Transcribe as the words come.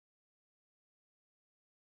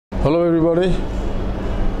Hello everybody.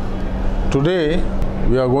 Today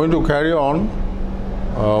we are going to carry on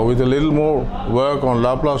with a little more work on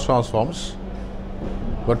Laplace transforms,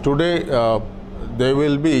 but today there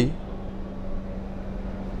will be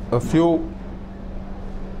a few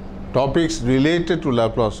topics related to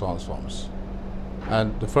Laplace transforms,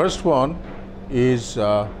 and the first one is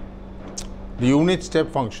the unit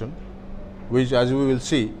step function, which, as we will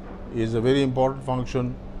see, is a very important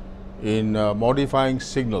function in modifying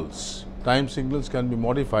signals. Time signals can be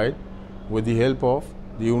modified with the help of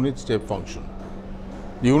the unit step function.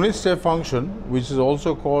 The unit step function, which is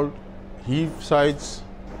also called Heaviside's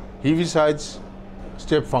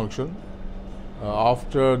step function,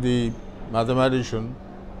 after the mathematician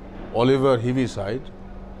Oliver Heaviside,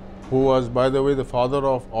 who was, by the way, the father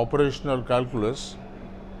of operational calculus,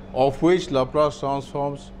 of which Laplace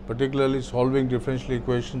transforms, particularly solving differential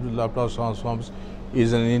equations with Laplace transforms,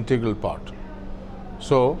 is an integral part.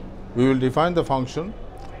 So we will define the function.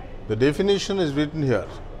 The definition is written here.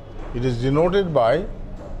 It is denoted by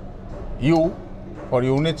U for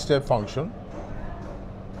unit step function.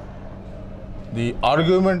 The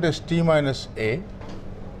argument is t minus a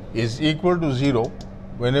is equal to 0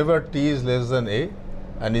 whenever t is less than a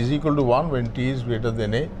and is equal to 1 when t is greater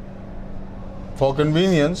than a. For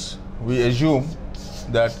convenience, we assume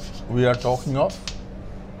that we are talking of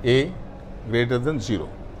a greater than 0.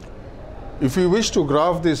 If we wish to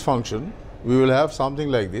graph this function, we will have something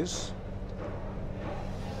like this.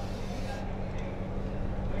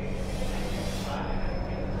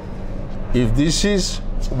 If this is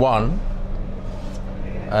 1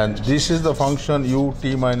 and this is the function u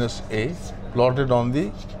t minus a plotted on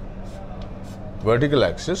the vertical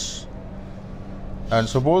axis, and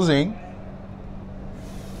supposing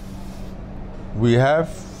we have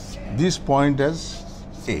this point as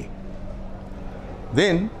a,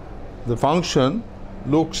 then the function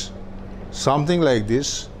looks something like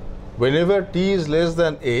this. Whenever t is less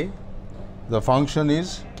than a, the function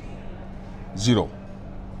is 0.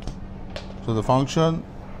 So the function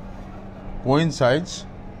coincides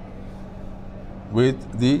with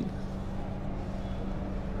the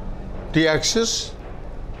t-axis,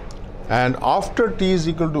 and after t is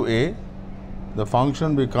equal to a, the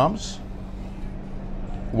function becomes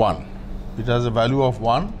 1. It has a value of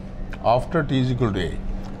 1 after t is equal to a.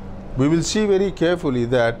 We will see very carefully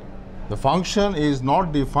that the function is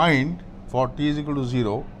not defined for t is equal to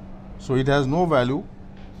 0, so it has no value,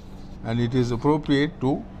 and it is appropriate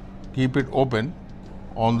to keep it open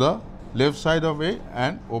on the left side of a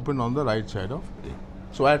and open on the right side of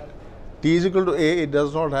a. So at t is equal to a, it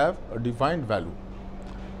does not have a defined value.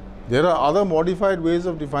 There are other modified ways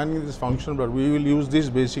of defining this function, but we will use this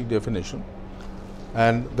basic definition.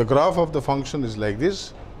 And the graph of the function is like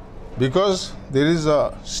this. Because there is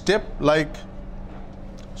a step-like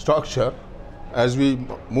structure as we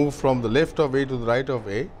move from the left of a to the right of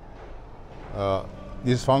a,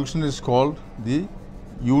 this function is called the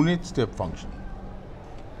unit step function.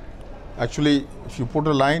 Actually, if you put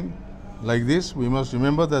a line like this, we must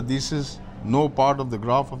remember that this is no part of the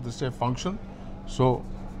graph of the step function. So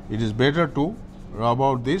it is better to rub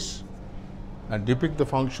out this and depict the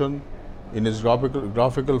function in its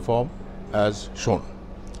graphical form as shown.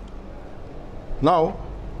 Now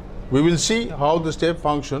we will see how the step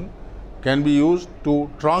function can be used to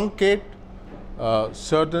truncate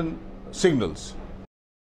certain signals.